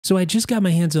So I just got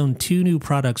my hands on two new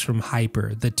products from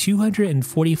Hyper, the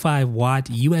 245 watt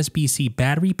USB-C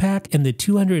battery pack and the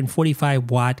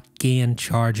 245 watt GaN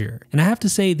charger. And I have to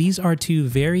say, these are two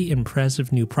very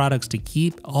impressive new products to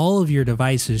keep all of your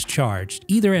devices charged,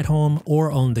 either at home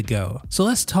or on the go. So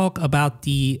let's talk about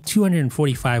the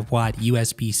 245 watt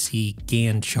USB-C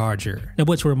GaN charger. Now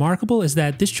what's remarkable is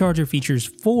that this charger features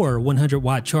 4 100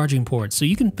 watt charging ports, so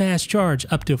you can fast charge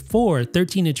up to 4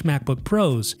 13-inch MacBook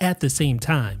Pros at the same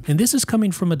time. And this is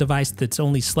coming from a device that's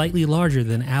only slightly larger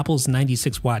than Apple's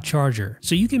 96 watt charger.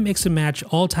 So you can mix and match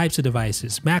all types of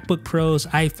devices, MacBook Pros,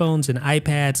 iPhones, and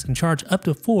iPads, and charge up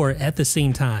to 4 at the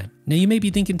same time. Now you may be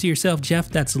thinking to yourself, Jeff,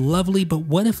 that's lovely, but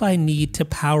what if I need to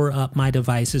power up my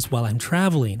devices while I'm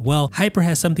traveling? Well, Hyper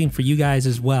has something for you guys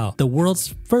as well. The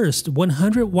world's first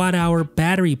 100 watt hour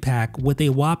battery pack with a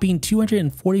whopping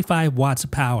 245 watts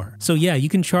of power. So yeah, you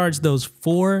can charge those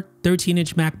 4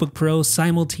 13-inch MacBook Pros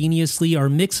simultaneously or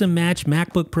mix and match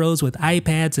MacBook Pros with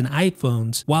iPads and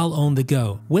iPhones while on the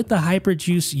go. With the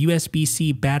HyperJuice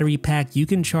USB-C battery pack, you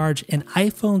can charge an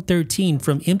iPhone 13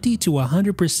 from empty to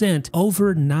 100%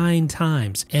 over 9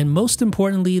 times. And most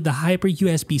importantly, the Hyper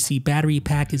USB-C battery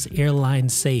pack is airline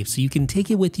safe, so you can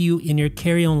take it with you in your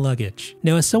carry-on luggage.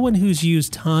 Now, as someone who's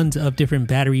used tons of different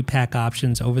battery pack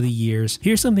options over the years,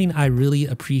 here's something I really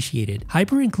appreciated.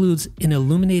 Hyper includes an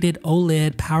illuminated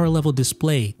OLED power level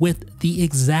display with the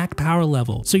exact power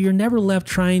level, so you're never left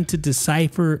trying to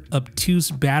decipher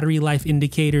obtuse battery life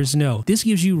indicators. No, this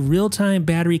gives you real-time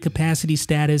battery capacity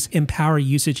status and power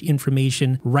usage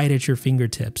information right at your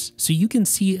fingertips, so you can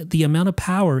see the amount of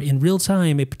power in real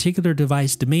time a particular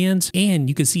device demands, and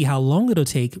you can see how long it'll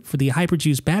take for the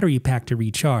HyperJuice battery pack to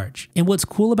recharge. And what's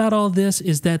cool about all this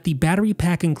is that the battery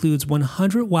pack includes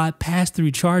 100 watt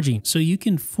pass-through charging, so you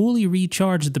can fully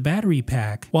recharge the battery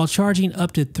pack while charging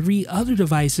up to 3 other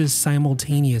devices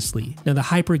simultaneously. Now the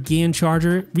Hyper GaN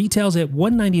charger retails at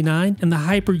 $199 and the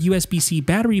Hyper USB-C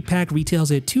battery pack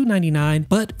retails at $299,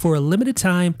 but for a limited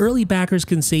time, early backers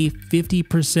can save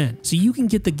 50%. So you can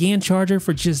get the GaN charger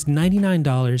for just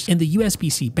 $99 and the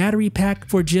USB-C battery pack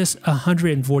for just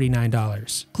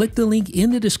 $149. Click the link in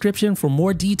the description for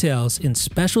more details, and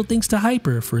special thanks to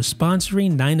Hyper for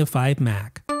sponsoring 9 to 5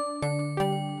 Mac.